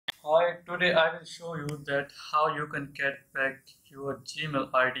Hi, today I will show you that how you can get back your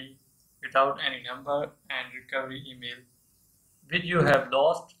Gmail ID without any number and recovery email which you have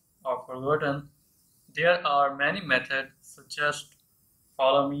lost or forgotten. There are many methods, so just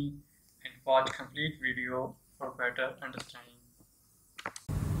follow me and watch complete video for better understanding.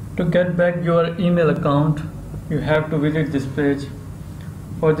 To get back your email account, you have to visit this page.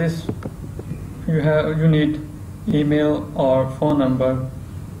 For this, you need email or phone number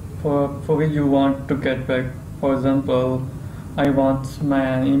for which you want to get back. For example, I want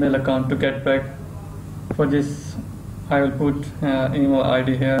my email account to get back. For this, I will put email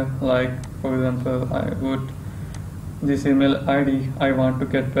ID here. Like for example, I put this email ID I want to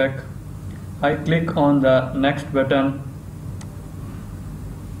get back. I click on the next button.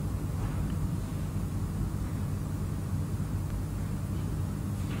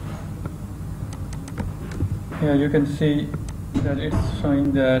 Here you can see that it's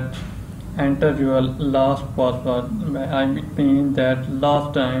showing that enter your last password. I mean that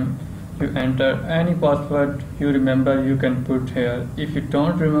last time you enter any password you remember, you can put here. If you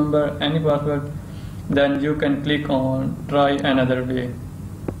don't remember any password, then you can click on try another way.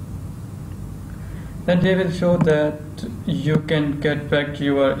 Then they will show that you can get back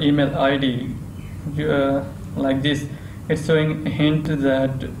your email ID like this. It's showing a hint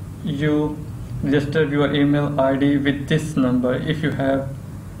that you registered your email ID with this number. If you have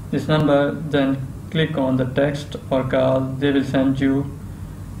this number, then click on the text or call. They will send you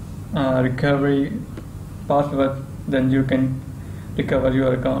recovery password, then you can recover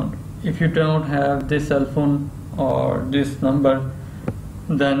your account. If you don't have this cell phone or this number,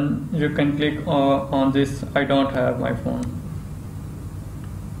 then you can click on this I don't have my phone.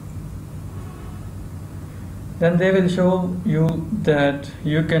 Then they will show you that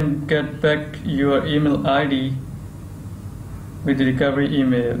you can get back your email ID with the recovery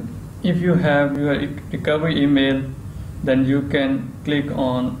email. If you have your recovery email, then you can click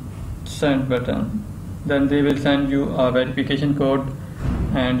on send button. Then they will send you a verification code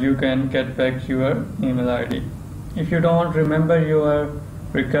and you can get back your email ID. If you don't remember your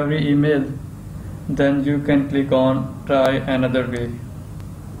recovery email, then you can click on try another way.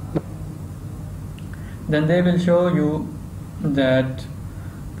 Then they will show you that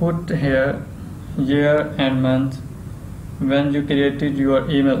put here year and month when you created your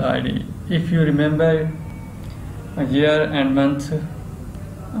email ID. If you remember a year and month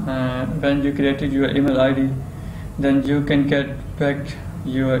when you created your email ID, then you can get back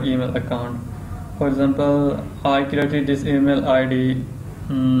your email account. For example, I created this email ID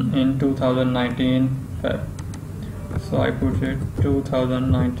in 2019 Feb. So I put it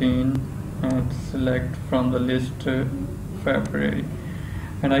 2019 and select from the list February,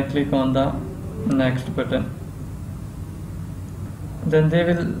 and I click on the next button. Then they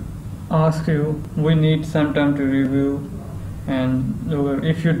will ask you, we need some time to review, and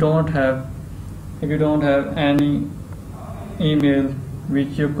if you don't have any email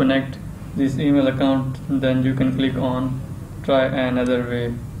which you connect this email account, then you can click on try another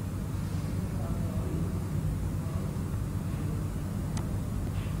way.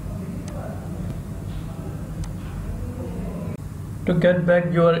 To get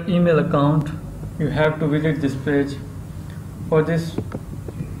back your email account, you have to visit this page. For this,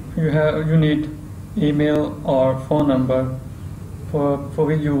 you need email or phone number for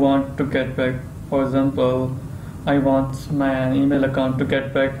which you want to get back. For example, I want my email account to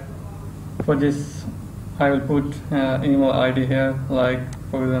get back. For this, I will put email ID here. Like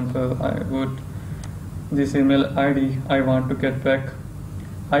for example, I put this email ID I want to get back.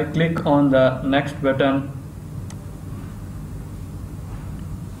 I click on the next button.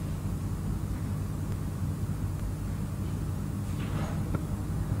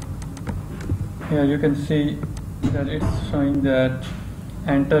 Here you can see that it's showing that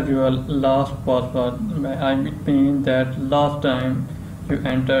enter your last password. I mean that last time you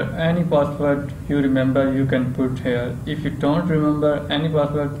enter any password you remember, you can put here. If you don't remember any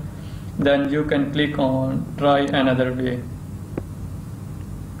password, then you can click on try another way.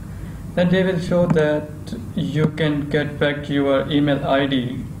 Then they will show that you can get back your email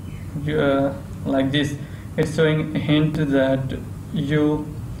ID like this. It's showing a hint that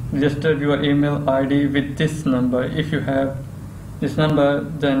you registered your email ID with this number. If you have this number,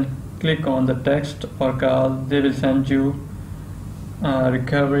 then click on the text or call. They will send you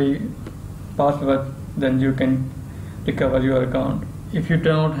recovery password, then you can recover your account. If you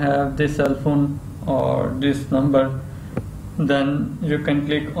don't have this cell phone or this number, then you can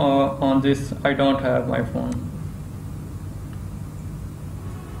click on this I don't have my phone.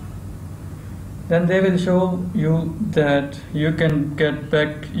 Then they will show you that you can get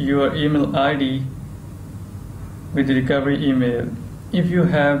back your email ID with recovery email. If you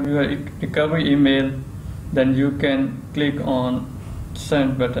have your recovery email, then you can click on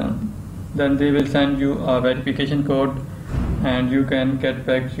send button. Then they will send you a verification code and you can get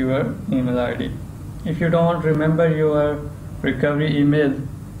back your email ID. If you don't remember your recovery email,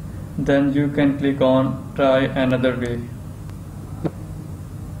 then you can click on try another way.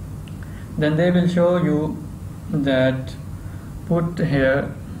 Then they will show you that put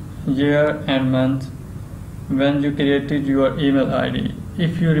here year and month when you created your email ID.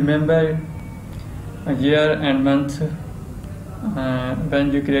 If you remember a year and month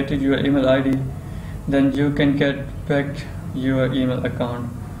when you created your email ID, then you can get back your email account.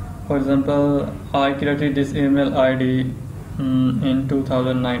 For example, I created this email ID in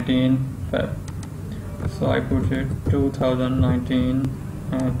 2019 Feb. So I put it 2019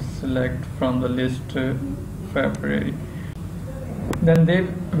 and select from the list February. Then they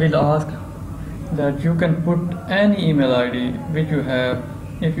will ask that you can put any email ID which you have.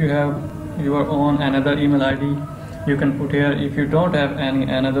 If you have your own another email ID, you can put here. If you don't have any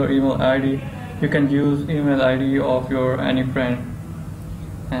another email ID, you can use email ID of your any friend.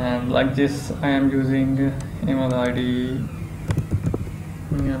 And like this, I am using email ID.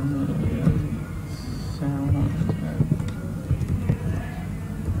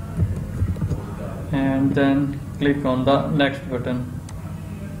 And then click on the next button.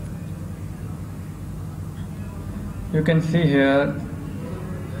 You can see here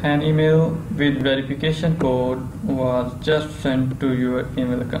an email with verification code was just sent to your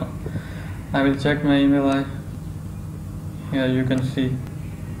email account. I will check my email. Here you can see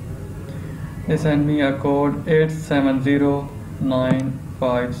they sent me a code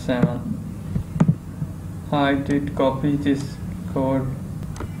 870957. I did copy this code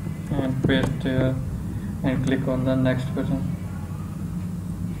and paste here and click on the next button.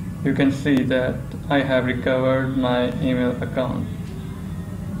 You can see that I have recovered my email account.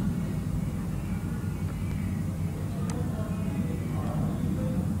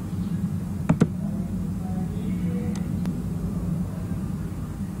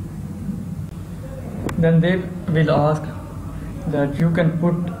 Then they will ask that you can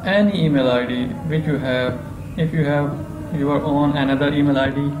put any email ID which you have. If you have your own another email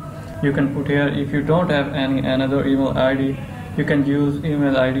ID, you can put here. If you don't have any another email ID, you can use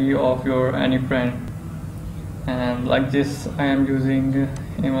email ID of your any friend. And like this, I am using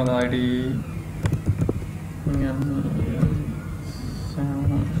email ID.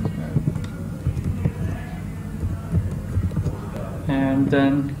 And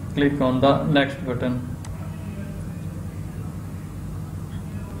then click on the next button.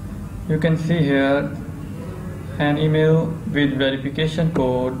 You can see here an email with verification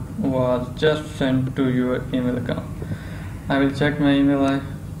code was just sent to your email account. I will check my email.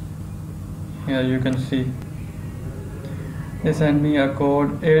 Here you can see they sent me a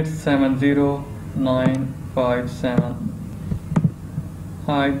code 870957.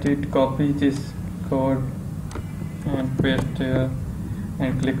 I did copy this code and paste here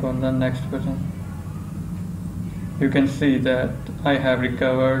and click on the next button. You can see that I have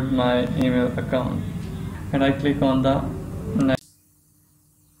recovered my email account, and I click on the next.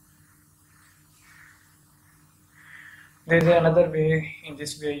 There is another way. In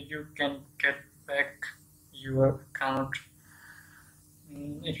this way you can get back your account.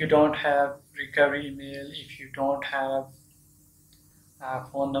 If you don't have recovery email, if you don't have a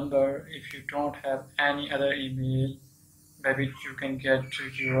phone number, if you don't have any other email by which you can get to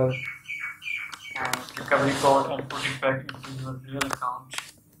your recovery code and put it back into your real account.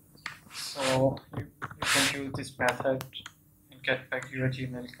 So you can use this method and get back your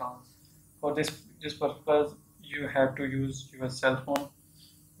Gmail account. For this purpose, you have to use your cell phone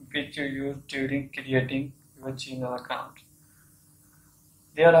which you use during creating your Gmail account.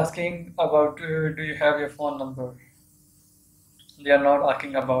 They are asking about do you have your phone number? They are not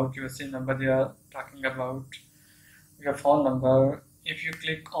asking about your SIM number, they are talking about your phone number. If you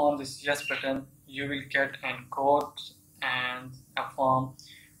click on this yes button, you will get a code and a form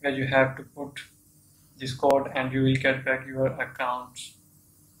where you have to put this code and you will get back your account.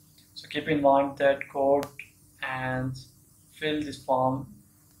 So keep in mind that code and fill this form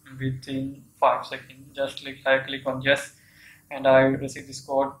within 5 seconds. Just click on yes and I receive this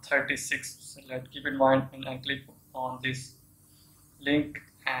code 36. So keep in mind when I click on this link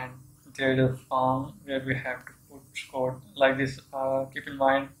and there is a form where we have to put code like this. Keep in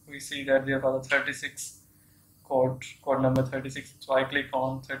mind we see that there was a 36 code number 36. So I click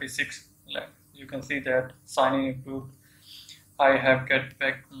on 36. You can see that sign in approved. I have get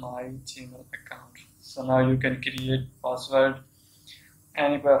back my Gmail account. So now you can create password,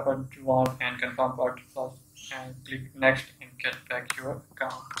 any password you want, and confirm password and click next and get back your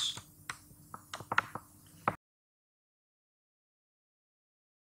account.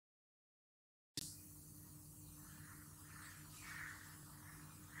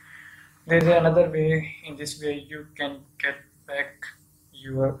 There is another way. In this way you can get back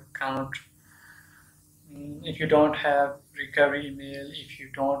your account. If you don't have recovery email, if you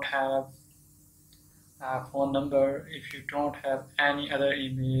don't have a phone number, if you don't have any other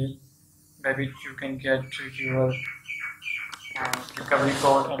email by which you can get to your recovery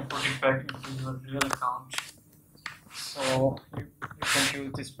code and put it back into your real account, so you can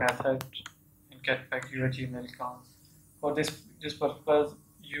use this method and get back your Gmail account. For this purpose,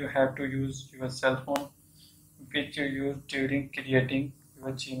 you have to use your cell phone, which you use during creating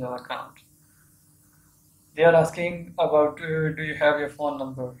your Gmail account. They are asking about do you have your phone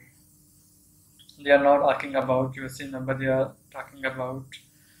number? They are not asking about your SIM number, they are talking about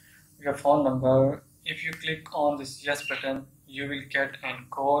your phone number. If you click on this yes button, you will get a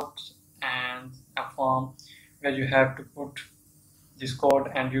code and a form where you have to put this code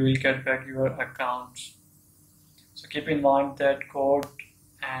and you will get back your account. So keep in mind that code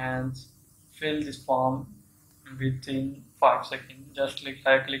and fill this form within 5 seconds. Just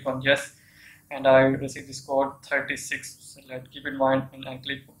click on yes and I receive this code 36. So keep in mind when I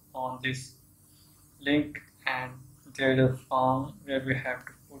click on this link and there is a form where we have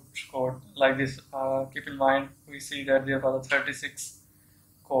to put code like this. Keep in mind we see that there was a 36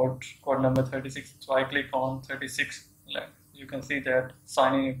 code number 36, so I click on 36. Like you can see that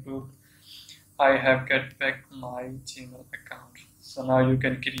signing approved. I have get back my Gmail account. So now you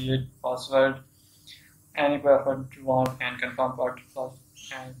can create password, any password you want and confirm password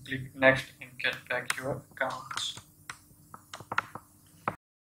and click next and get back your account.